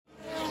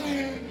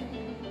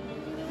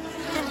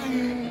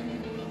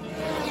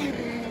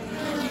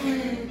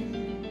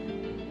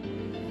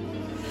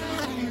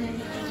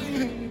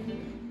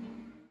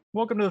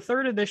Welcome to the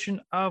third edition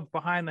of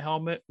Behind the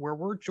Helmet, where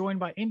we're joined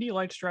by Indy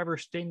Lights driver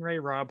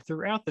Stingray Robb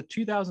throughout the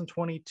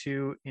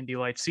 2022 Indy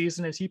Lights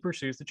season as he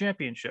pursues the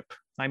championship.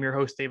 I'm your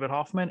host, David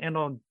Hoffman, and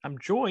I'm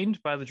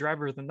joined by the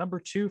driver of the number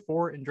 2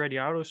 for Andretti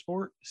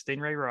Autosport,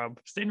 Stingray Robb.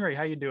 Stingray,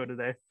 how you doing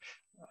today?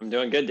 I'm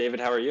doing good,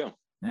 David. How are you?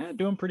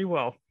 Doing pretty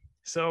well.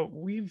 So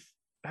we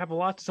have a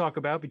lot to talk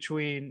about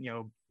between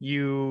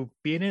you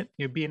being at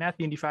the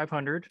Indy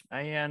 500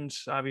 and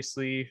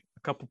obviously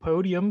a couple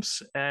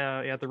podiums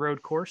at the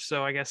road course.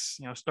 So I guess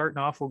starting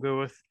off, we'll go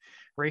with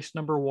race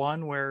number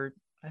 1, where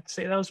I'd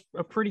say that was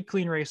a pretty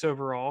clean race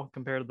overall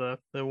compared to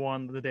the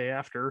one the day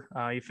after.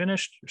 You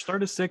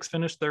started 6th,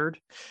 finished 3rd.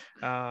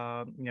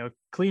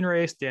 Clean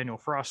race. Daniel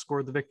Frost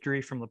scored the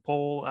victory from the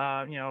pole.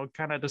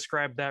 Kind of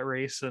describe that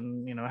race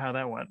and how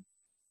that went.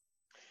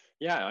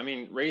 Yeah, I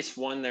mean, race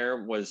 1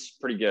 there was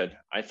pretty good.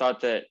 I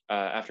thought that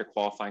after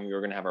qualifying, we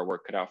were going to have our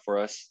work cut out for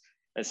us.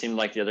 It seemed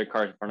like the other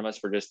cars in front of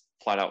us were just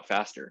flat out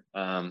faster.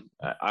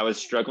 I was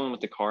struggling with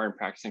the car in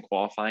practice and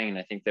qualifying, and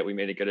I think that we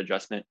made a good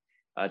adjustment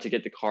to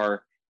get the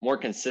car more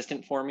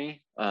consistent for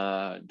me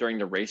during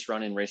the race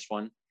run in race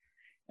 1.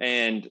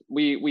 And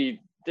we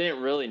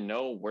didn't really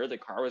know where the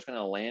car was going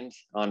to land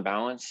on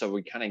balance, so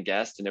we kind of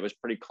guessed, and it was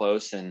pretty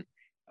close. And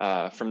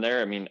from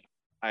there, I mean,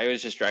 I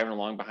was just driving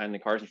along behind the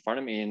cars in front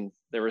of me, and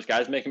there was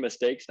guys making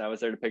mistakes, and I was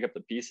there to pick up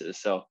the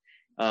pieces. So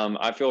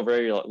I feel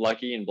very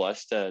lucky and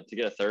blessed to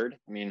get a 3rd.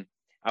 I mean,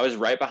 I was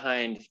right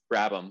behind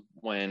Brabham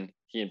when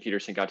he and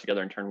Peterson got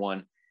together in turn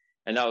 1,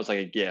 and that was like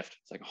a gift.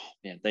 It's like, oh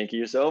man, thank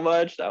you so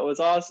much. That was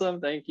awesome.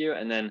 Thank you.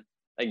 And then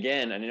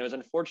again, I mean, it was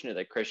unfortunate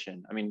that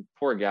Christian, I mean,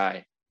 poor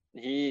guy,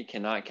 he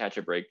cannot catch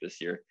a break this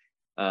year.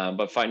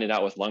 But fighting it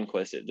out with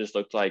Lundqvist, it just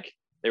looked like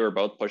they were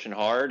both pushing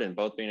hard and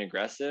both being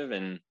aggressive,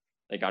 and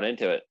they got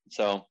into it.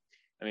 So,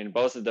 I mean,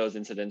 both of those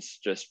incidents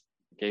just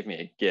gave me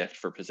a gift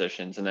for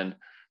positions. And then,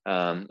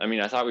 I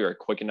mean, I thought we were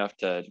quick enough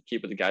to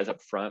keep with the guys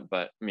up front,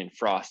 but I mean,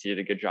 Frost, he did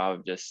a good job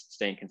of just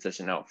staying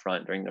consistent out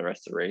front during the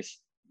rest of the race.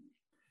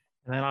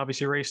 And then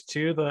obviously race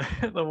 2,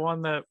 the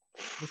one that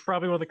was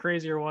probably one of the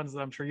crazier ones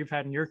that I'm sure you've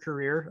had in your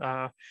career.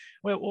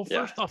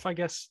 First off, I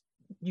guess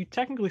you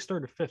technically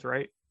started 5th,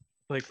 right?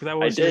 Like that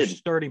was your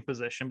starting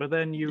position, but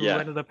then you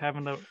ended up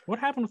having to. What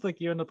happened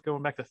with you ended up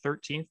going back to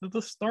 13th at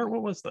the start?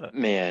 What was that?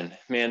 Man,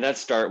 that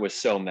start was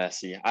so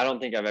messy. I don't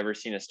think I've ever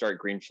seen a start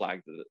green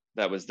flag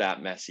that was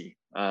that messy.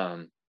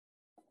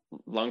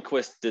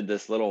 Lundqvist did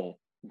this little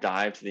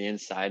dive to the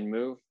inside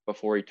move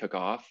before he took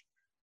off,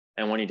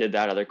 and when he did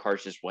that, other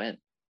cars just went.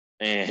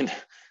 And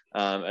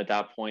at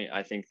that point,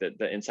 I think that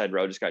the inside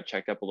road just got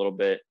checked up a little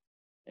bit,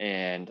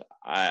 and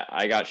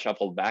I got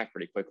shuffled back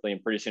pretty quickly,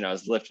 and pretty soon I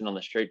was lifting on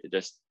the straight to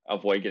just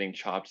avoid getting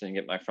chopped and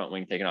get my front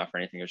wing taken off or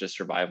anything. It was just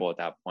survival at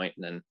that point.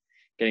 And then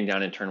getting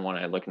down in turn 1,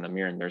 I look in the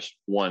mirror and there's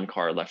one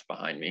car left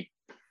behind me.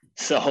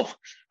 So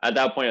at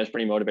that point I was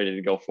pretty motivated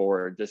to go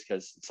forward, just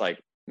because it's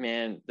like,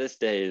 man, this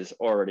day is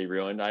already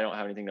ruined. I don't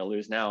have anything to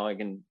lose now. I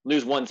can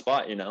lose one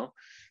spot,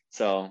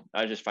 so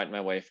I was just fighting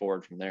my way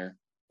forward from there.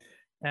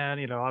 And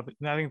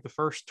I think the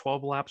first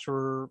 12 laps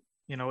were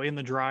in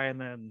the dry, and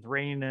then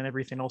rain and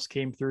everything else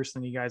came through. So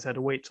then you guys had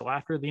to wait till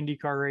after the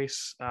IndyCar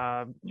race.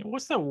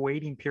 What's that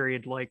waiting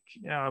period like?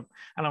 I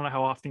don't know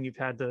how often you've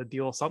had to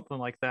deal with something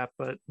like that,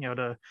 but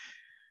to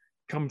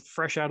come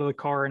fresh out of the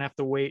car and have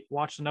to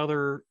watch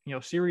another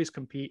series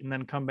compete, and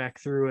then come back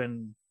through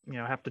and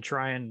have to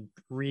try and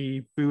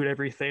reboot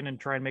everything and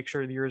try and make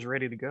sure the year is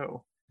ready to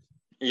go.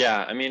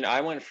 Yeah, I mean, I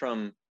went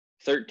from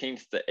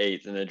 13th to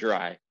 8th in the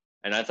dry,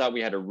 and I thought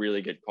we had a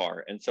really good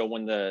car. And so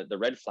when the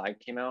red flag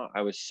came out,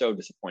 I was so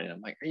disappointed. I'm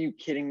like, are you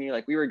kidding me?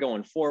 Like, we were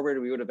going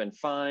forward. We would have been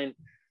fine.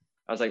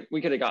 I was like, we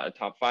could have got a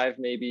top 5,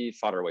 maybe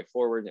fought our way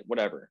forward,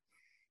 whatever.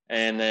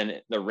 And then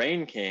the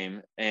rain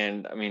came.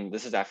 And I mean,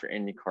 this is after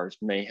IndyCar's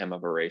mayhem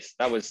of a race.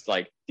 That was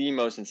like the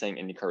most insane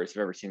IndyCar race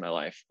I've ever seen in my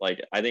life.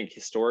 Like, I think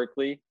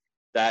historically,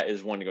 that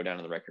is one to go down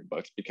in the record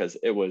books because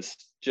it was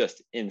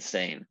just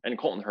insane. And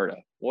Colton Herta,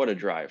 what a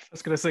drive. I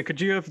was going to say,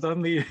 could you have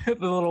done the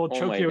little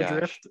Chokio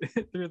drift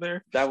through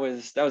there? That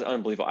was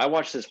unbelievable. I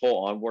watched this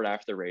whole onboard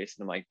after the race,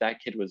 and I'm like, that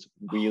kid was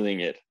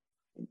wheeling it,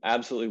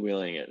 absolutely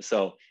wheeling it.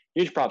 So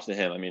huge props to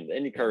him. I mean, the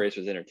IndyCar race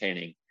was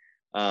entertaining.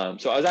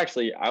 So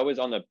I was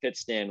on the pit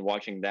stand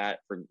watching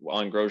that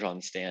on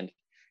Grosjean's stand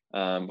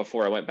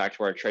before I went back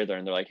to our trailer,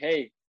 and they're like,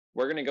 hey,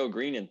 we're going to go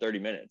green in 30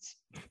 minutes.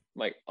 I'm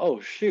like, oh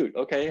shoot.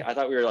 Okay. I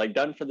thought we were like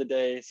done for the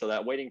day. So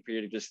that waiting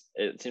period,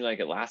 it seemed like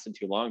it lasted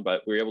too long,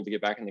 but we were able to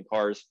get back in the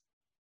cars,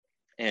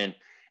 and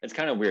it's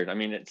kind of weird. I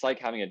mean, it's like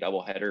having a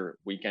double header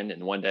weekend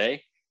in one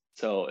day.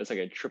 So it's like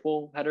a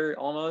triple header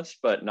almost,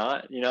 but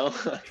not,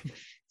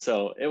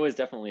 So it was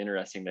definitely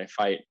interesting to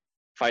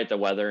fight the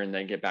weather and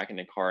then get back in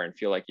the car and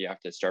feel like you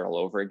have to start all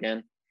over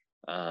again.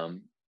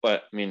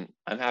 But I mean,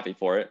 I'm happy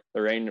for it.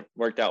 The rain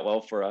worked out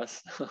well for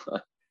us.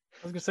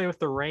 I was gonna say with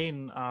the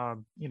rain,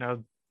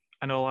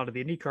 I know a lot of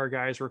the IndyCar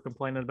guys were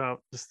complaining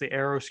about just the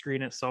aero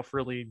screen itself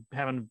really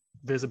having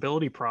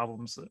visibility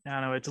problems.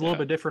 I know it's a little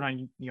bit different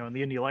on in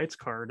the Indy Lights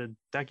car. Did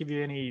that give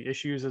you any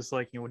issues as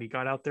when you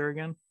got out there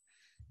again?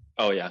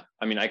 Oh yeah.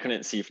 I mean, I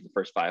couldn't see for the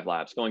first 5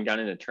 laps going down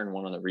into turn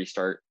one on the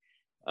restart.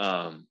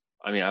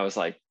 I mean, I was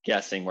like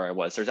guessing where I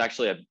was. There's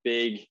actually a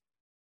big,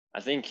 I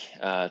think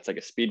it's like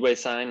a speedway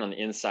sign on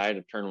the inside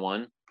of turn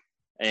one.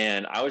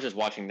 And I was just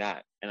watching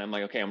that. And I'm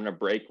like, okay, I'm going to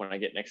brake when I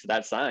get next to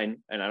that sign.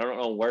 And I don't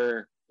know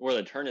where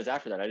the turn is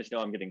after that. I just know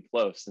I'm getting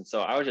close. And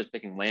so I was just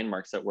picking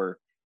landmarks that were,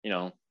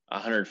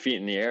 100 feet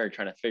in the air,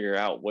 trying to figure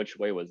out which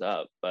way was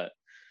up. But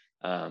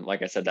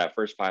like I said, that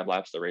first 5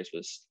 laps of the race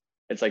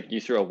it's like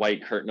you threw a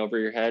white curtain over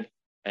your head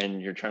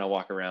and you're trying to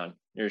walk around.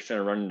 You're just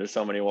trying to run into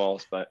so many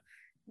walls, but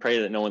pray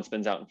that no one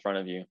spins out in front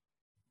of you.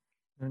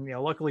 And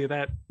luckily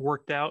that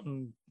worked out.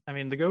 And I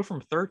mean, to go from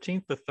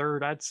 13th to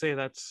third, I'd say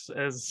that's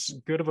as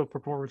good of a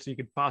performance you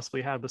could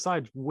possibly have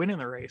besides winning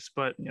the race.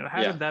 But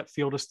how did that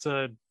feel, just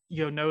to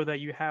know that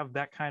you have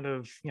that kind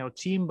of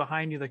team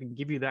behind you that can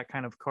give you that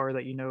kind of car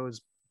that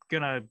is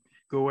gonna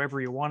go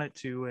wherever you want it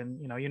to, and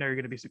you're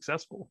gonna be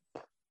successful?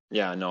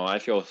 Yeah, no, I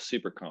feel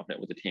super confident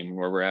with the team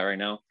where we're at right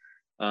now.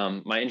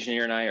 My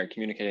engineer and I are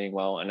communicating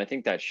well, and I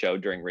think that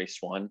showed during race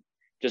one,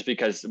 just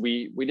because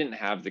we didn't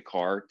have the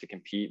car to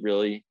compete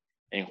really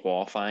in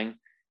qualifying,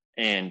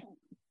 and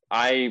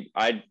I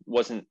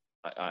wasn't.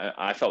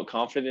 I felt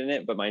confident in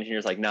it, but my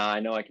engineer's like, nah,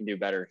 I know I can do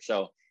better.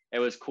 So it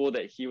was cool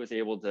that he was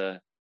able to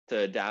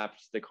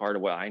adapt the car to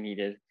what I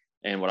needed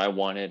and what I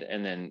wanted,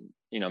 and then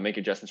make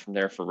adjustments from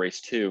there for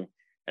race two.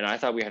 And I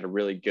thought we had a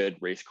really good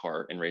race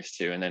car in race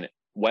two, and then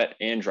wet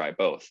and dry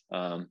both.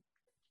 But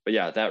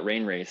yeah, that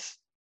rain race,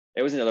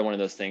 it was another one of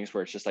those things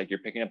where it's just like you're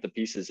picking up the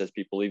pieces as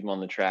people leave them on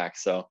the track.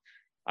 So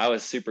I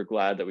was super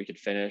glad that we could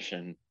finish.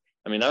 And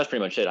I mean, that was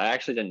pretty much it. I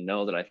actually didn't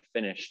know that I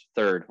finished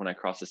third when I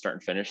crossed the start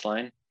and finish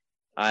line.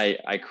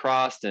 I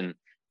crossed and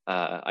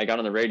I got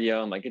on the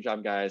radio. I'm like, good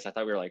job, guys. I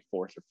thought we were like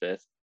fourth or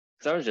fifth,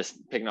 because I was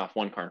just picking off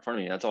one car in front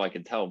of me. That's all I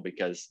could tell,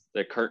 because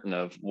the curtain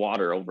of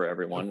water over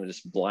everyone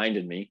just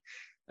blinded me.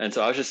 And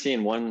so I was just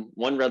seeing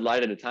one red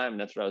light at a time, and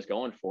that's what I was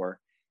going for.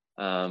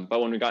 But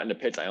when we got into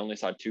pits, I only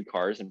saw 2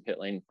 cars in pit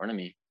lane in front of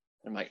me.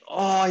 I'm like,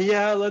 oh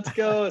yeah, let's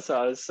go.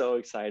 So I was so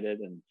excited.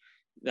 And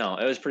no,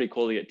 it was pretty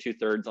cool to get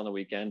 2/3 on the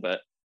weekend.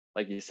 But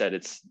like you said,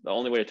 it's the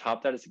only way to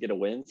top that is to get a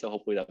win. So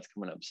hopefully that's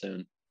coming up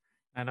soon.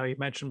 I know you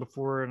mentioned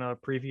before in a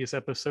previous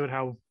episode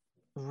how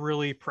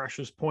really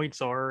precious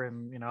points are,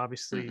 and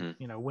obviously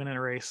winning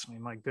a race. I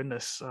mean, my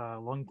goodness,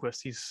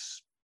 Lundqvist,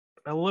 he's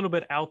a little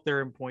bit out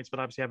there in points,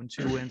 but obviously having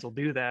 2 wins will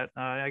do that.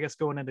 I guess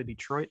going into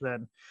Detroit,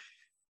 then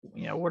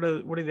what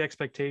are the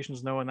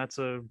expectations, knowing that's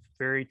a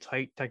very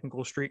tight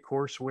technical street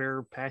course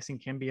where passing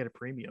can be at a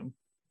premium?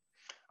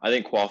 I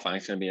think qualifying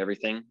is going to be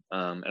everything.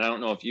 And I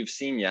don't know if you've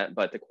seen yet,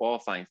 but the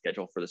qualifying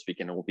schedule for this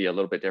weekend will be a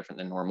little bit different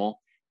than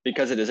normal,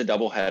 because it is a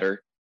double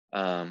header.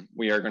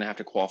 We are going to have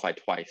to qualify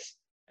twice.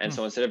 And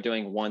so instead of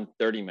doing 1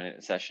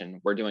 30-minute session,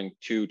 we're doing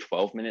 2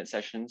 12-minute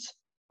sessions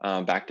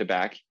back to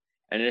back.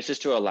 And it's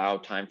just to allow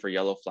time for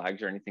yellow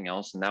flags or anything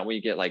else. And that way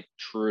you get like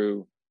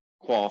true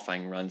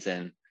qualifying runs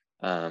in.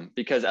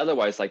 Because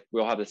otherwise, like,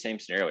 we'll have the same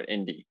scenario at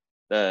Indy.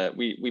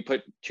 We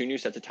put 2 new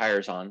sets of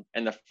tires on,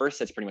 and the first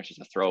set's pretty much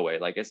just a throwaway.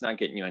 Like, it's not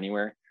getting you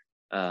anywhere.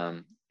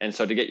 And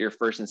so to get your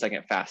first and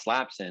second fast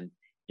laps in,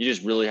 you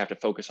just really have to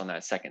focus on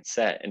that second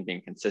set and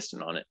being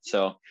consistent on it.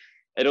 So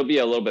it'll be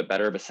a little bit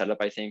better of a setup,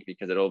 I think,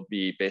 because it'll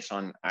be based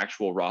on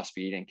actual raw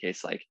speed in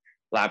case like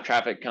lap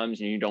traffic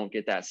comes and you don't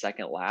get that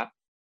second lap.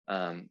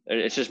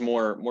 It's just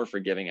more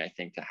forgiving, I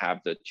think, to have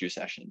the 2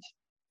 sessions.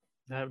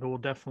 That will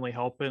definitely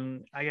help.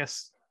 And I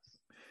guess,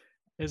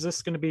 is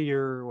this going to be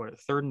your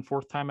 3rd and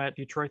 4th time at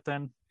Detroit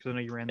then? Because I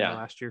know you ran there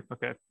last year.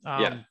 Okay.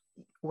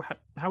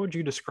 How would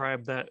you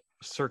describe that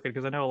circuit?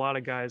 Because I know a lot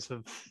of guys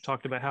have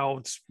talked about how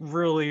it's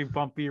really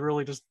bumpy,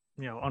 really just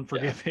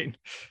unforgiving.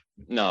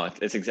 No,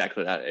 it's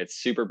exactly that. It's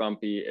super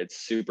bumpy. It's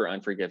super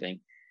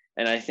unforgiving.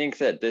 And I think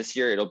that this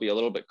year it'll be a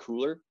little bit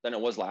cooler than it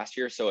was last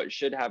year. So it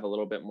should have a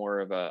little bit more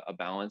of a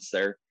balance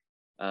there.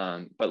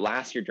 But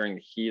last year during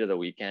the heat of the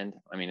weekend,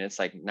 I mean, it's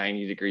like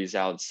 90 degrees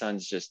out. The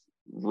sun's just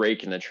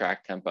raking the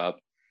track temp up.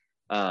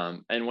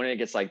 And when it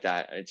gets like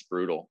that, it's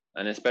brutal.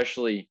 And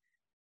especially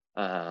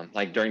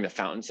like during the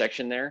fountain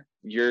section there,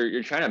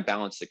 you're trying to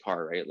balance the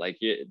car, right? Like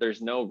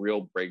there's no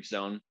real brake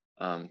zone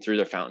through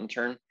the fountain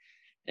turn.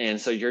 And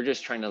so you're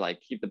just trying to like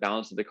keep the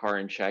balance of the car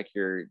in check.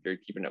 You're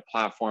keeping it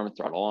platform,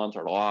 throttle on,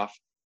 throttle off,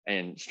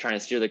 and just trying to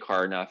steer the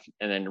car enough,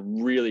 and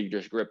then really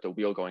just grip the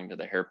wheel going to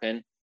the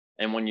hairpin.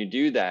 And when you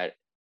do that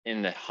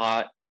in the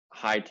hot,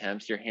 high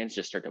temps, your hands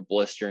just start to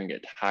blister and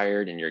get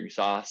tired, and you're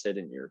exhausted,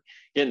 and you're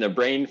getting the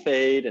brain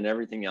fade and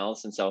everything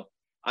else. And so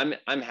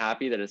I'm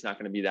happy that it's not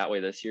going to be that way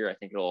this year. I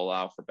think it'll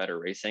allow for better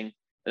racing.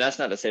 And that's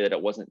not to say that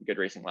it wasn't good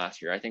racing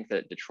last year. I think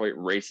that Detroit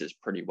races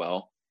pretty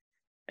well.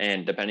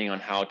 And depending on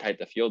how tight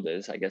the field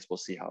is, I guess we'll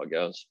see how it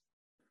goes.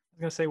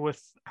 I was gonna say,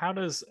 how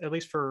does, at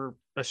least for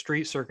a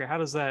street circuit, how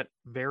does that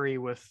vary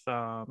with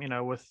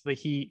with the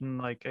heat and,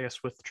 like, I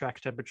guess with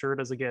track temperature?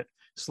 Does it get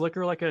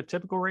slicker like a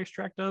typical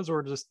racetrack does,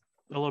 or just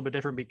a little bit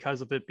different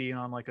because of it being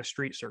on like a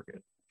street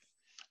circuit?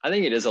 I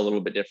think it is a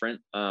little bit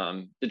different.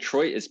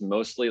 Detroit is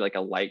mostly like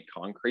a light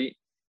concrete,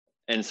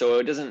 And so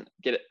it doesn't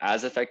get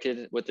as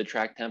affected with the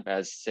track temp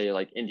as say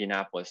like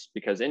Indianapolis,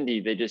 because Indy,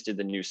 they just did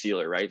the new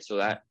sealer, right? So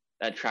that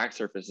track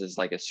surface is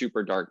like a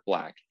super dark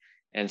black.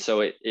 And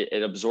so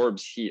it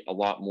absorbs heat a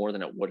lot more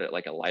than it would at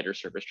like a lighter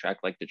surface track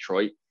like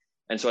Detroit.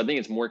 And so I think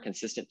it's more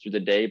consistent through the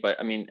day, but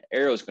I mean,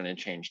 aero is going to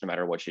change no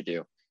matter what you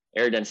do.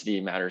 Air density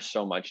matters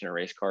so much in a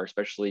race car,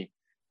 especially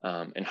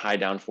in high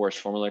downforce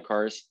Formula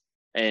cars,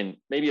 and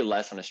maybe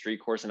less on a street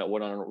course than it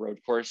would on a road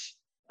course.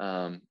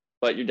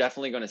 But you're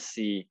definitely going to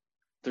see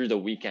through the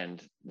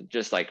weekend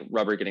just like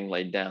rubber getting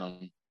laid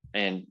down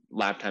and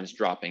lap times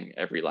dropping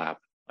every lap.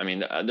 I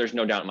mean, there's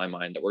no doubt in my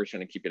mind that we're just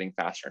going to keep getting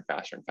faster and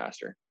faster and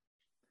faster.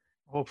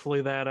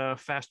 Hopefully that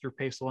faster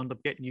pace will end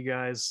up getting you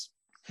guys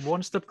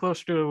one step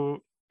closer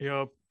to, you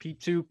know,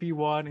 P2,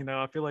 P1. You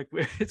know, I feel like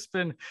it's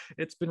been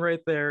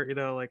right there. You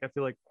know, like I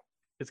feel like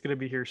it's gonna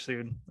be here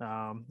soon.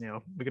 You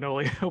know, we can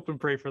only hope and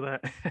pray for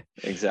that.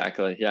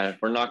 Exactly. Yeah,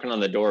 we're knocking on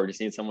the door. We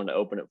just need someone to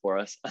open it for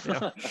us.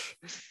 Yeah.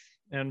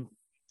 And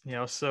you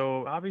know,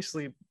 so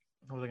obviously,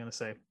 what was I gonna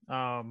say?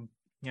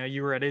 You know,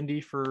 you were at Indy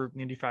for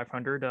Indy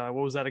 500. What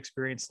was that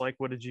experience like?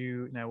 What did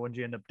what did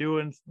you end up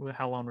doing?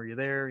 How long were you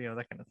there? You know,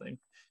 that kind of thing.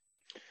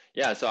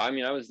 Yeah, so I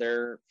mean, I was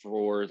there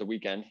for the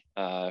weekend,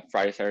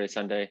 Friday, Saturday,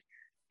 Sunday,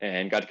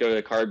 and got to go to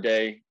the carb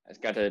day. I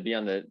got to be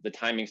on the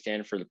timing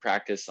stand for the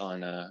practice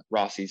on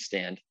Rossi's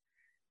stand,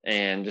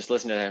 and just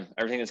listen to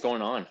everything that's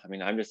going on. I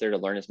mean, I'm just there to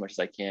learn as much as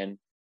I can.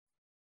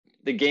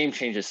 The game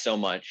changes so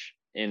much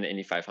in the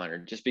Indy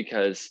 500 just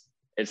because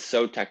it's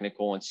so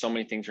technical and so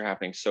many things are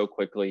happening so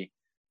quickly,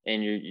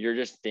 and you're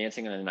just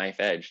dancing on a knife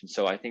edge. And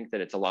so I think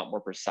that it's a lot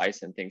more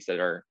precise in things that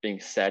are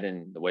being said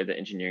and the way the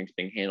engineering is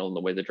being handled and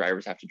the way the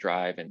drivers have to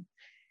drive. And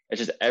it's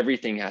just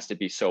everything has to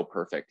be so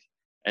perfect.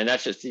 And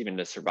that's just even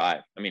to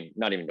survive. I mean,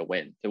 not even to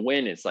win. To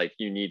win, it's like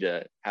you need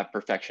to have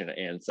perfection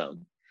and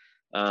some.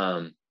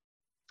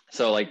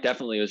 So like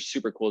definitely it was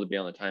super cool to be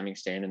on the timing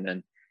stand.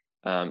 And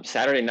then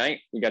Saturday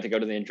night we got to go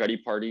to the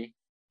Andretti party,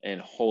 and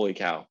holy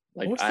cow,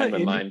 like What's I the had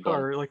my mind blown.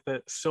 IndyCar, like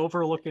the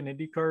silver looking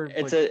IndyCar?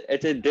 It's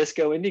Like, a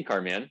disco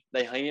IndyCar, man.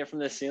 They hang it from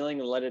the ceiling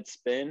and let it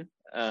spin.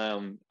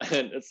 And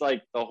it's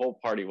like the whole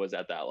party was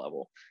at that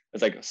level.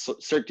 It's like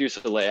Cirque du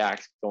Soleil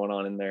acts going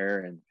on in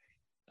there,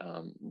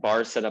 and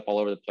bars set up all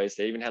over the place.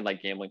 They even had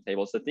like gambling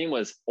tables. The theme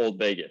was Old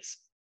Vegas,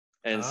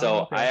 and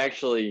so okay.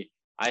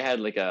 I had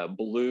like a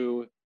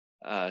blue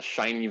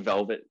shiny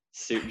velvet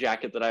suit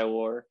jacket that I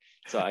wore,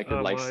 so I could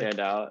Oh like boy. stand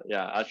out.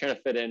 Yeah, I was trying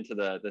to fit into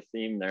the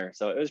theme there,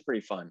 so it was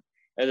pretty fun.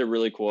 It was a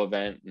really cool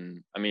event,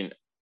 and I mean,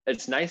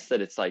 it's nice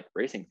that it's like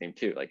racing theme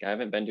too. Like I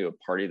haven't been to a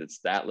party that's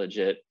that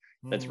legit.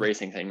 That's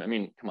racing theme. I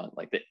mean, come on,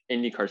 like the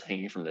Indy car's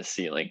hanging from the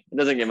ceiling. It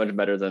doesn't get much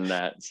better than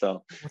that.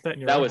 So Want that in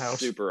your that own was house.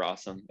 super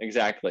awesome.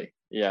 Exactly.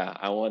 Yeah,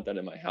 I want that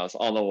in my house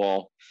on the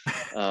wall.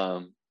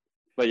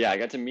 But yeah, I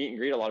got to meet and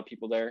greet a lot of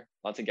people there.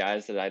 Lots of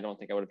guys that I don't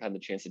think I would have had the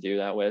chance to do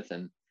that with.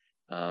 And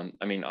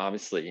I mean,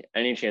 obviously,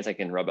 any chance I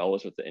can rub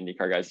elbows with the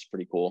IndyCar guys is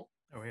pretty cool.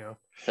 Oh yeah.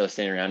 So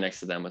standing around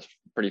next to them was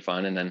pretty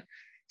fun. And then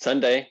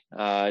Sunday,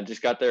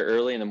 just got there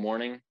early in the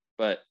morning.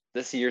 But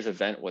this year's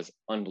event was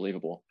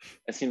unbelievable.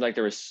 It seemed like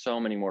there was so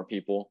many more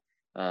people.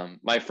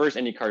 My first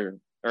Indy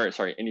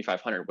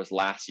 500 was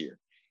last year.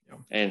 Yeah.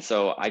 And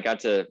so I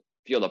got to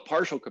feel the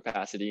partial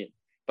capacity,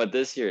 but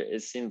this year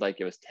it seemed like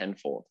it was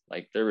tenfold.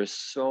 Like there was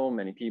so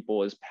many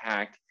people, it was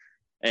packed.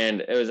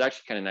 And it was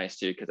actually kind of nice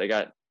too, because I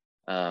got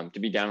to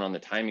be down on the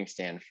timing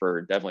stand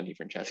for Devlin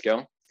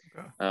DeFrancesco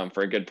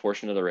for a good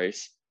portion of the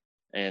race.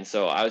 And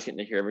so I was getting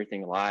to hear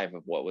everything live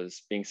of what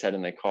was being said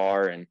in the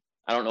car. And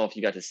I don't know if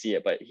you got to see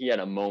it, but he had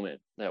a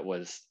moment that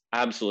was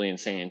absolutely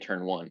insane in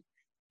turn one.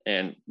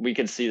 And we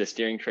could see the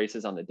steering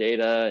traces on the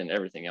data and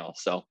everything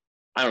else. So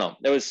I don't know.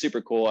 That was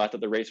super cool. I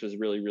thought the race was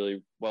really,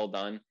 really well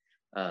done.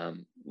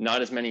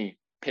 Not as many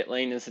pit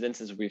lane incidents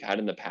as we've had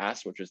in the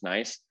past, which was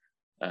nice.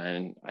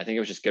 And I think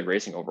it was just good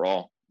racing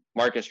overall.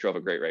 Marcus drove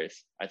a great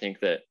race. I think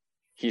that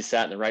he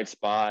sat in the right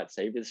spot,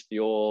 saved his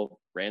fuel,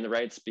 ran the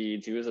right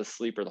speeds. He was a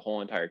sleeper the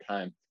whole entire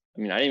time.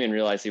 I mean, I didn't even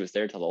realize he was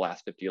there till the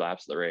last 50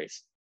 laps of the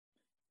race.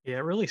 Yeah,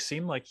 it really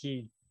seemed like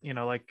you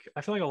know, like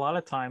I feel like a lot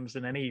of times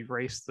in any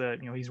race that,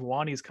 you know, he's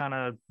won, he's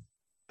been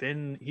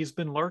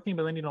lurking,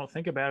 but then you don't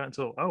think about it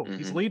until, oh,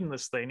 he's leading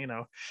this thing, you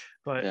know.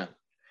 But yeah.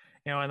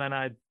 You know, and then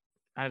I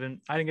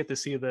didn't get to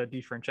see the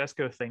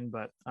DeFrancesco thing,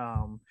 but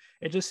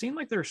it just seemed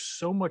like there's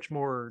so much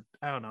more.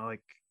 I don't know,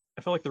 like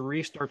I felt like the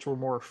restarts were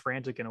more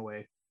frantic in a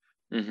way.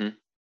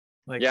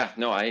 Like, yeah,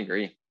 no, I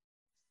agree.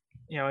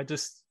 You know,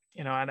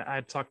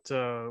 I talked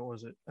to, what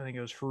was it? I think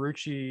it was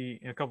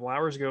Ferrucci a couple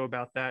hours ago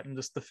about that, and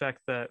just the fact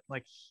that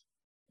like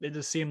it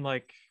just seemed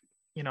like,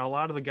 you know, a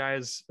lot of the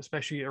guys,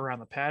 especially around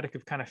the paddock,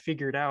 have kind of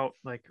figured out,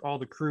 like all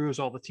the crews,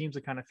 all the teams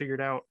have kind of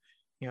figured out,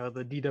 you know,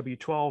 the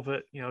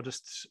DW12, you know,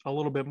 just a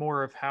little bit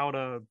more of how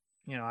to,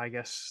 you know, I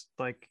guess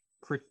like,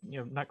 you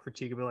know, not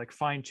critique it, but like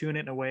fine tune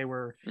it in a way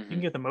where you can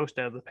get the most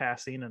out of the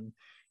passing. And,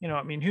 you know,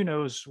 I mean, who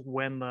knows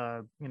when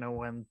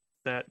when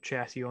that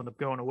chassis will end up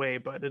going away,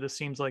 but it just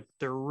seems like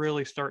they're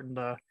really starting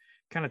to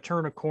kind of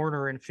turn a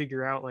corner and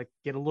figure out, like,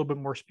 get a little bit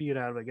more speed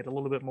out of it, get a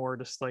little bit more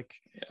just like,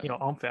 you know,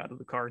 oomph out of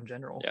the car in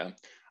general. Yeah.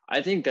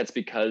 I think that's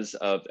because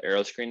of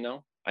Aeroscreen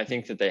though. I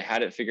think that they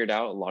had it figured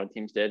out. A lot of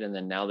teams did, and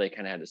then now they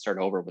kind of had to start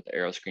over with the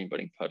Aeroscreen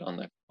being put on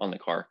the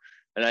car.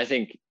 And I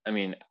think, I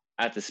mean,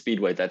 at the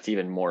Speedway, that's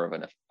even more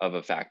of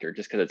a factor,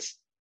 just because it's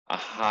a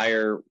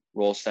higher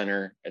roll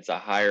center, it's a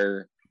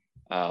higher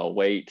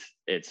weight,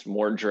 it's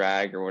more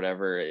drag or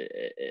whatever.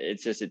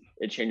 It's just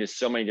it changes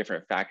so many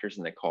different factors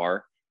in the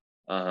car,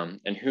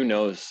 and who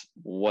knows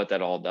what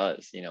that all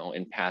does, you know,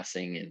 in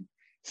passing and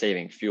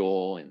saving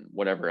fuel and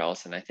whatever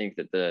else. And I think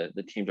that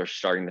the teams are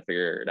starting to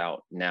figure it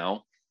out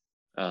now.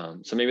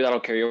 So maybe that'll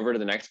carry over to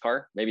the next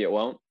car. Maybe it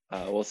won't.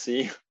 We'll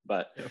see.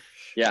 But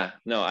yeah,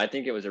 no, I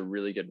think it was a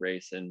really good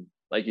race. And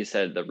like you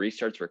said, the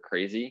restarts were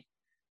crazy.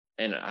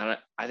 And I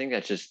think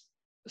that just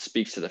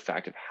speaks to the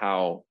fact of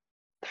how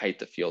tight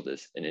the field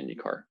is in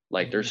IndyCar.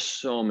 Like there's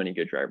so many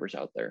good drivers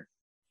out there.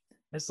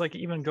 It's like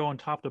even going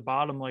top to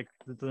bottom, like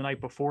the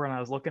night before, and I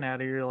was looking at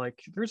it, you're like,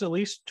 there's at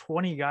least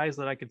 20 guys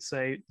that I could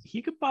say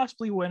he could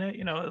possibly win it,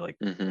 you know, like,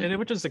 and it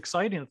was just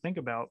exciting to think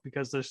about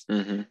because there's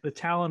the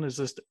talent is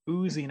just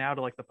oozing out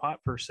of like the pot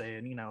per se.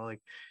 And, you know,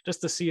 like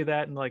just to see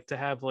that and like to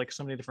have like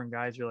so many different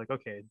guys, you're like,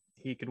 okay,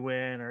 he could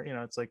win, or, you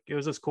know, it's like, it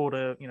was just cool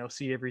to, you know,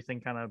 see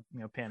everything kind of, you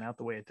know, pan out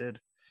the way it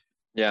did.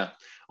 Yeah.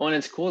 Oh, and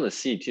it's cool to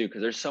see too,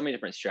 because there's so many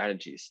different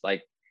strategies.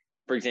 Like,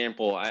 for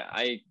example,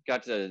 I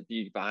got to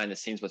be behind the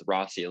scenes with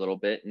Rossi a little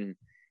bit, and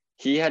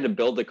he had to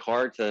build the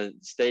car to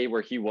stay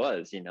where he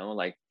was, you know,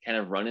 like kind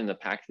of running the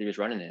pack that he was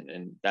running in.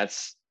 And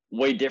that's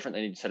way different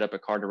than you set up a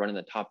car to run in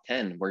the top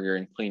 10 where you're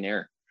in clean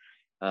air.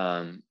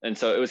 And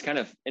so it was kind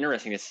of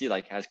interesting to see,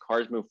 like, as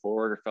cars move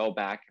forward or fell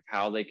back,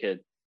 how they could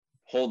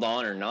hold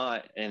on or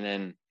not. And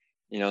then,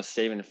 you know,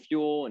 saving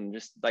fuel and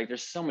just like,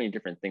 there's so many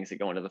different things that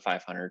go into the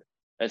 500.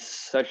 It's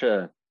such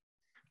a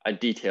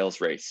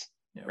details race,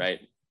 right?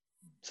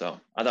 So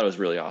I thought it was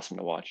really awesome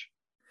to watch.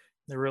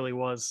 It really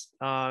was.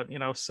 You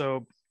know,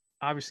 so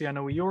obviously I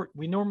know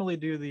we normally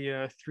do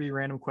the 3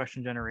 random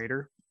question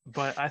generator,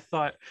 but I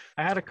thought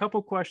I had a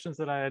couple questions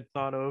that I had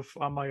thought of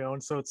on my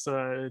own. So it's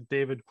a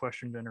David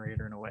question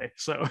generator in a way.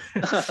 So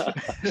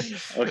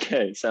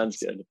okay, sounds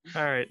good.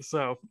 All right.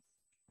 So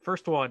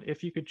first one,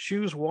 if you could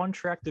choose one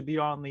track to be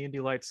on the Indy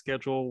Lights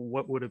schedule,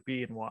 what would it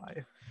be and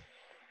why?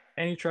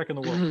 Any track in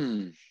the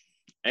world.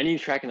 Any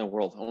track in the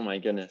world. Oh my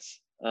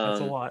goodness. That's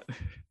a lot.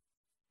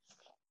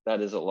 That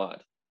is a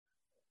lot.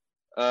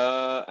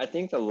 I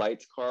think the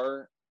Lights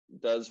car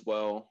does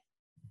well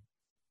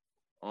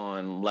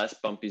on less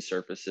bumpy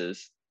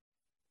surfaces.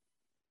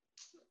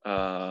 So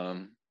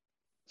I'm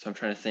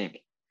trying to think.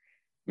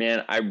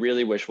 Man, I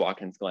really wish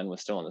Watkins Glen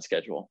was still on the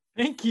schedule.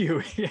 Thank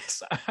you.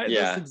 Yes.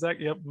 Yeah. That's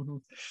exactly. Yep.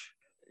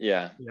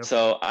 Yeah. Yep.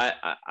 So I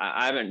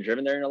haven't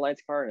driven there in a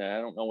Lights car, and I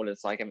don't know what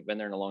it's like. I haven't been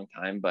there in a long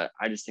time, but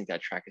I just think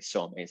that track is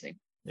so amazing.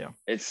 Yeah.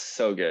 It's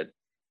so good.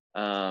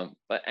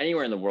 But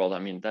anywhere in the world, I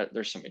mean,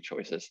 there's so many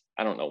choices.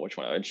 I don't know which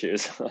one I would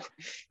choose.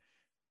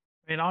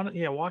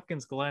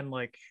 Watkins Glen,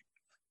 like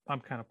I'm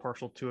kind of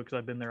partial to it because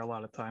I've been there a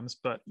lot of times,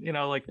 but you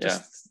know, like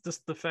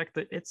just the fact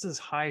that it's as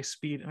high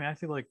speed. I mean, I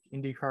feel like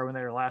IndyCar when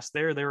they were last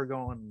there, they were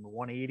going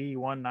 180,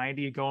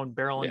 190, going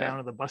barreling down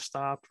to the bus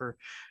stop, or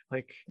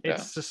like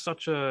it's just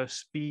such a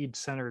speed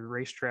centered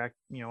racetrack,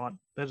 you know,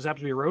 that just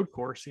happens to be a road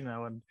course, you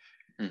know,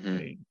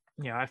 and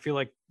yeah, I feel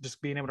like just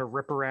being able to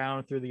rip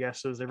around through the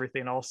S's,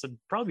 everything else would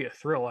probably be a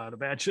thrill, I'd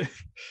imagine.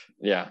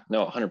 Yeah,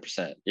 no,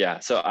 100%. Yeah,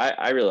 so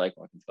I really like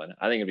Watkins Glen.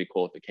 I think it'd be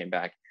cool if it came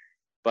back.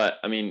 But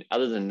I mean,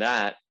 other than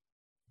that,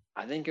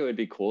 I think it would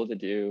be cool to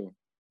do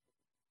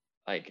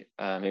like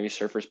maybe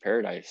Surfer's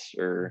Paradise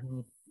or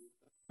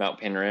Mount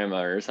Panorama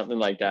or something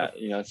like that.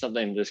 You know,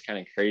 something just kind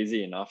of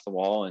crazy and off the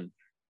wall, and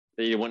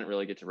that you wouldn't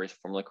really get to race a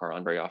Formula car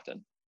on very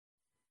often.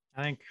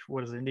 I think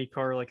what is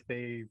IndyCar, like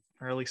they,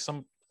 or at least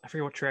some, I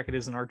forget what track it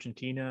is in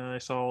Argentina. I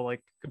saw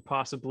like could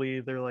possibly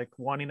they're like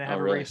wanting to have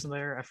a race in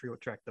there. I forget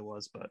what track that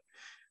was, but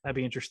that'd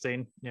be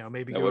interesting. You know,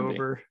 maybe go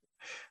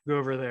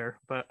over there.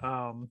 But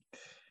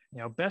you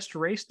know, best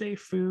race day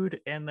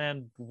food and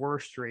then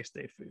worst race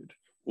day food.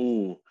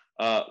 Ooh,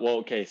 well,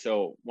 okay.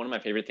 So one of my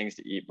favorite things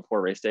to eat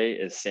before race day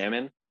is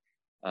salmon.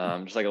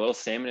 Just like a little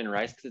salmon and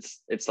rice.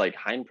 It's like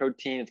high in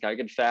protein. It's got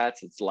good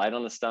fats. It's light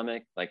on the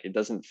stomach. Like it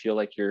doesn't feel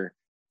like you're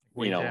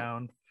way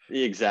down.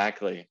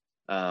 Exactly.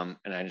 And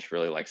I just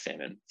really like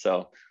salmon.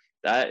 So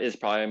that is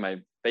probably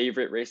my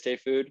favorite race day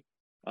food.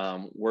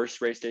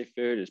 Worst race day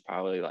food is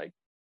probably like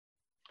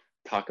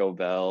Taco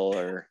Bell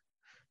or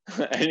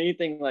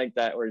anything like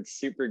that where it's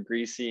super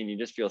greasy and you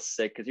just feel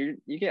sick because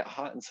you get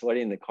hot and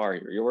sweaty in the car.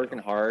 You're working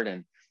hard,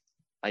 and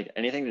like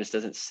anything that just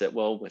doesn't sit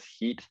well with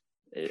heat,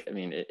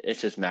 it's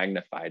just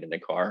magnified in the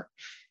car.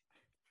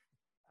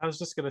 I was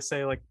just gonna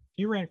say, like,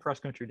 you ran cross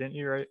country, didn't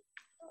you? Right?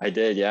 I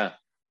did, yeah.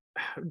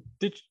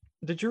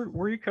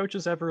 Were your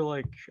coaches ever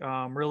like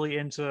really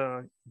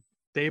into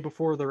day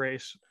before the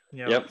race?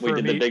 You know, yep, we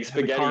did the big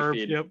spaghetti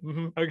feed. Yep.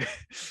 Okay.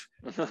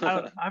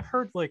 I've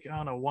heard like, I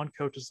don't know, one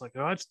coach is like,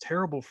 oh, it's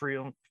terrible for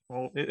you.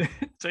 Well, it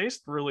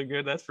tastes really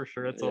good, that's for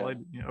sure. That's all I,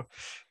 you know.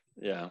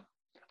 Yeah,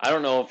 I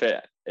don't know if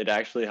it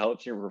actually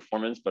helps your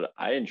performance, but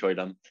I enjoyed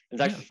them.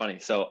 It's actually funny.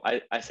 So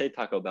I say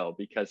Taco Bell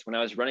because when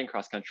I was running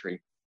cross country,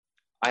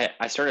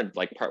 I started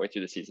like partway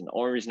through the season. The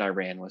only reason I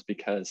ran was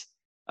because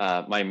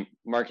my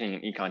marketing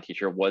and econ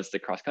teacher was the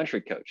cross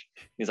country coach.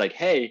 He's like,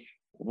 hey,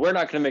 we're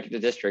not going to make it to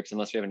districts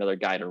unless we have another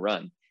guy to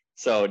run.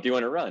 So do you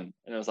want to run?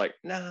 And I was like,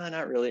 nah,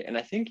 not really. And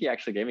I think he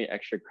actually gave me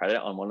extra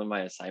credit on one of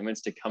my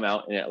assignments to come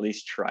out and at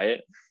least try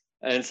it.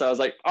 And so I was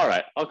like, all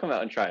right, I'll come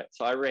out and try it.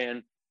 So I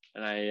ran,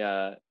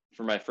 and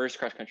for my first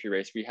cross country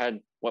race, we had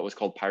what was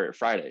called Pirate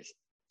Fridays.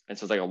 And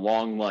so it's like a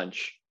long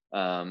lunch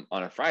on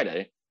a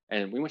Friday,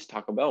 and we went to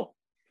Taco Bell.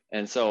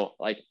 And so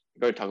like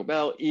go to Taco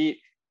Bell, eat,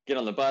 get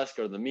on the bus,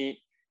 go to the meet.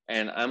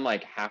 And I'm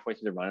like halfway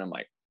through the run. I'm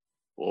like,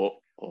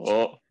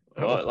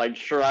 like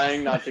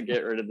trying not to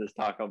get rid of this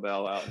Taco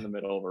Bell out in the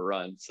middle of a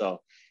run. So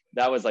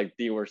that was like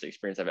the worst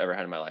experience I've ever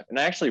had in my life. And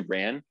I actually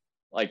ran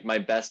like my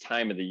best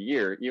time of the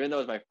year, even though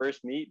it was my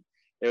first meet.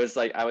 It was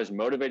like I was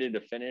motivated to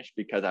finish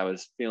because I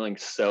was feeling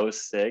so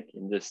sick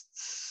and just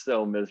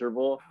so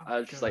miserable. I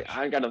was just like,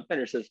 I gotta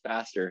finish this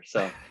faster.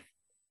 So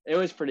it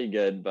was pretty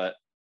good, but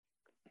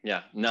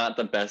yeah, not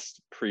the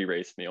best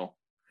pre-race meal.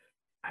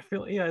 I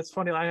feel, yeah, it's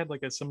funny. I had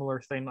like a similar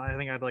thing. I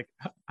think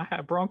I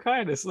had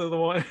bronchitis. The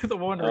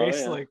one Oh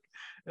race, yeah. like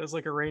it was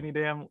like a rainy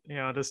day.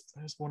 Just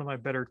it was one of my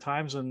better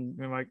times. And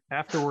like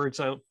afterwards,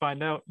 I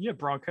find out you have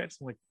bronchitis.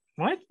 I'm like,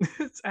 what?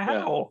 It's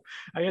how?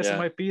 I guess it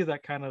might be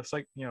that kind of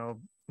like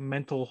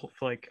mental,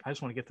 like I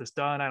just want to get this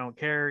done. I don't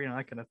care,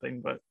 that kind of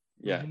thing. But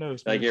Yeah, who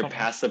knows? like Maybe you're something.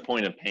 past the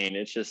point of pain.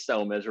 It's just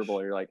so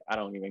miserable. You're like, I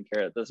don't even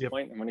care at this Yep,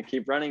 point. I'm going to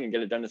keep running and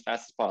get it done as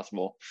fast as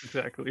possible.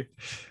 exactly.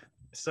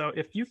 So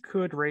if you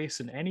could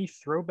race in any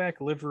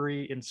throwback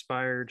livery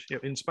inspired Ooh.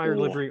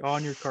 livery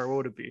on your car, what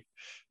would it be?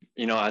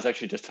 I was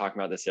actually just talking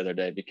about this the other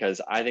day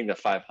because I think the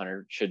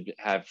 500 should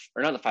have,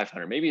 or not the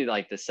 500, maybe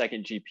like the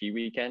second GP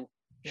weekend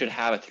should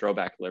have a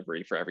throwback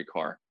livery for every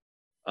car.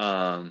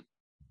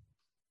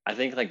 I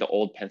think like the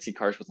old Penske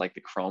cars with like the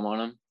chrome on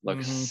them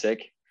looks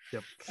sick.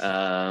 Yep.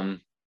 Oh,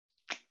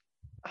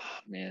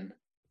 man,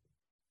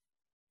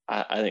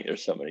 I think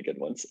there's so many good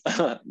ones.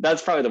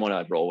 That's probably the one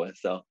I'd roll with,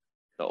 though.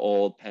 The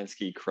old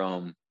Penske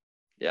chrome.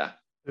 Yeah.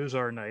 Those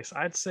are nice.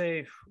 I'd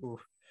say,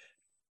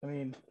 I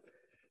mean,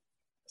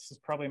 this is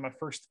probably my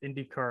first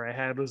Indy car I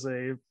had was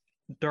a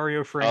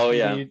Dario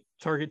Franchitti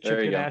Target Chip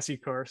Ganassi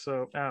car.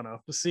 So I don't know,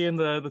 just seeing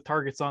the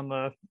targets on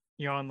the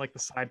on like the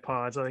side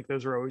pods, I think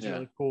those are always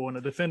really cool, and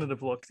a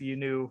definitive look that you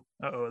knew,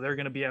 they're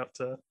going to be out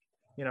to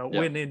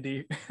win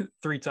Indy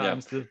 3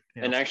 times.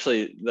 And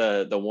actually,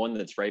 the one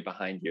that's right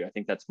behind you, I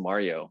think that's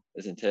Mario,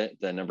 isn't it?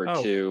 The number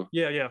 2.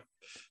 Yeah.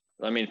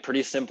 I mean,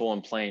 pretty simple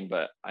and plain,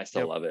 but I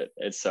still love it.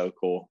 It's so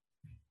cool.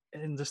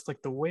 And just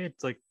like the way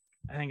it's like,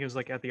 I think it was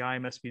like at the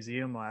IMS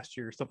museum last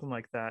year or something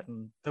like that,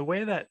 and the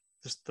way that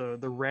just the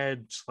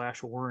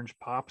red/orange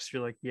pops,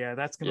 you're like, yeah,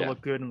 that's gonna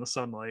look good in the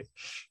sunlight.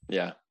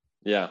 Yeah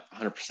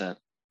 100%.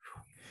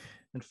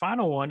 And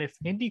final one, if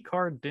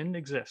IndyCar didn't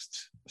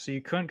exist, so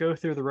you couldn't go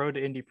through the Road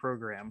to Indy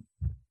program,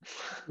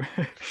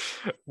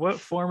 what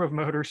form of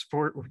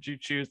motorsport would you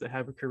choose to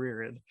have a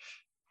career in?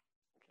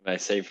 Can I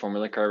say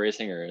Formula car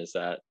racing, or is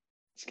that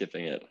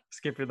skipping it?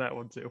 Skipping that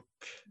one too.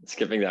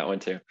 Skipping that one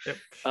too. Yep.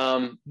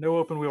 No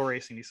open wheel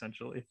racing,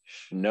 essentially.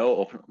 No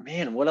open.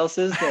 Man, what else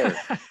is there?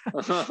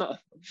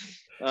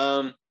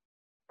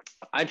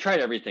 I tried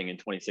everything in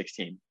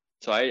 2016.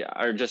 So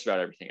I just about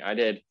everything. I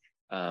did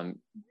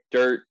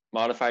dirt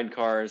modified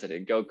cars. I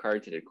did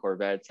go-karts. I did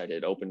Corvettes. I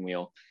did open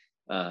wheel.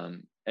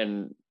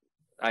 And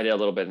I did a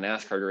little bit of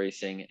NASCAR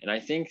racing. And I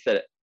think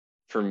that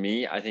for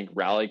me, I think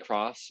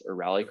rallycross or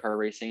rally car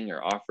racing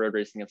or off-road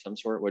racing of some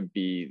sort would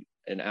be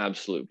an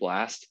absolute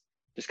blast,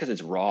 just because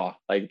it's raw.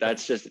 Like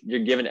that's just,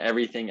 you're given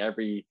everything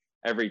every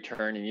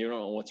turn, and you don't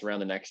know what's around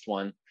the next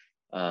one.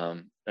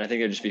 And I think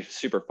it'd just be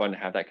super fun to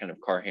have that kind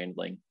of car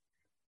handling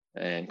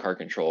and car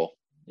control,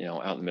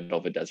 out in the middle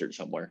of a desert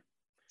somewhere.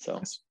 So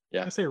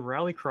yeah, I say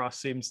rallycross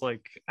seems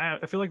like,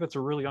 I feel like that's a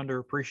really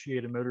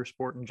underappreciated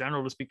motorsport in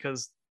general, just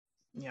because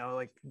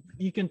like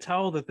you can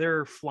tell that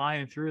they're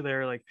flying through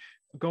there, like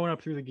going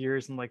up through the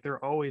gears, and like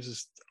they're always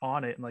just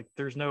on it, and like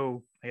there's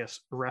no, I guess,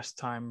 rest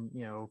time,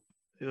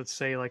 let's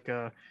say like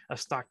a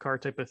stock car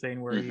type of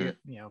thing where you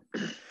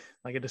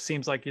like it just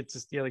seems like it's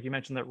just, like you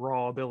mentioned, that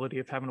raw ability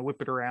of having to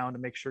whip it around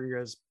and make sure you're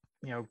as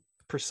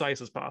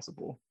precise as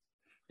possible.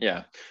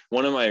 Yeah,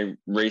 one of my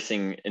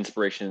racing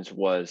inspirations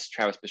was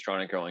Travis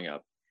Pastrana growing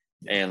up.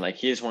 And like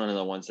he's one of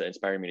the ones that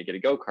inspired me to get a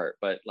go-kart.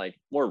 But like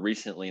more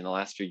recently, in the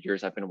last few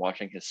years, I've been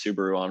watching his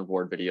Subaru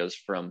onboard videos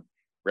from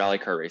rally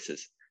car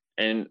races.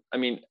 And I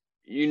mean,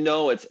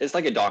 it's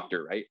like a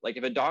doctor, right? Like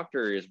if a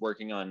doctor is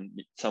working on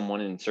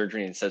someone in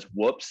surgery and says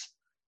whoops,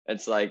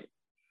 it's like,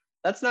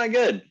 that's not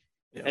good.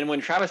 Yeah. And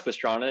when Travis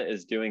Pastrana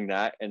is doing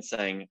that and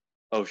saying,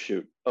 oh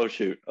shoot,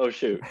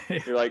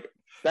 you're like,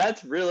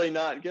 that's really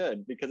not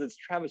good, because it's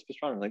Travis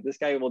Pastrana. Like this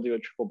guy will do a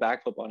triple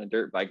backflip on a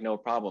dirt bike, no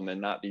problem, and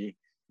not be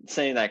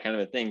saying that kind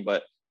of a thing.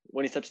 But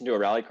when he steps into a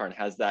rally car and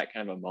has that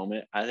kind of a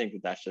moment, I think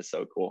that's just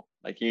so cool.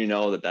 Like,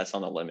 that's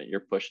on the limit. You're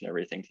pushing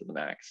everything to the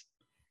max.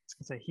 I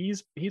was gonna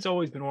say, he's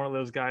always been one of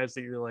those guys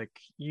that you're like,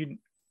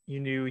 you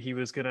knew he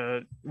was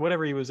gonna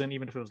whatever he was in,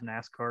 even if it was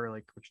NASCAR,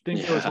 like which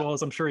didn't go as well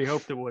as I'm sure he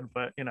hoped it would.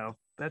 But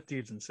that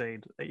dude's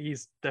insane.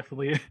 He's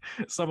definitely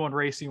someone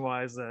racing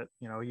wise that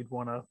you'd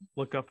want to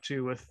look up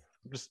to with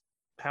just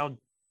how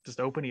just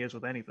open he is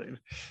with anything.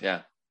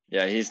 Yeah,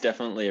 he's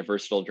definitely a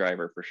versatile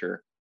driver for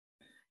sure.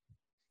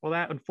 Well,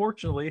 that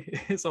unfortunately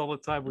is all the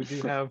time we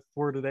do have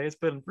for today. It's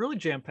been really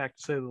jam-packed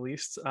to say the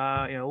least.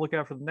 Look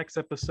out for the next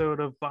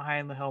episode of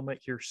Behind the Helmet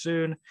here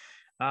soon.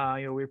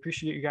 We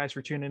appreciate you guys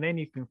for tuning in.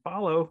 You can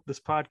follow this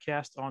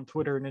podcast on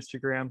Twitter and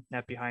Instagram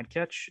at Behind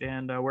Catch.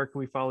 And where can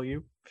we follow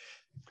you?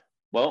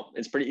 Well,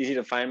 it's pretty easy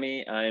to find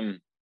me.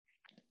 I'm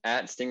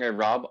at Stingray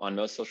Rob on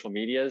most social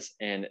medias.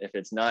 And if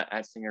it's not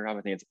at Stingray Rob,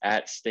 I think it's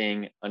at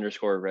Sting_Ray_Rob.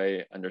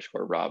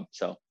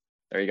 So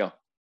there you go.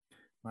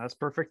 That's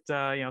perfect.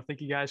 Thank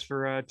you guys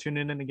for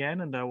tuning in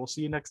again, and we'll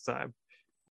see you next time.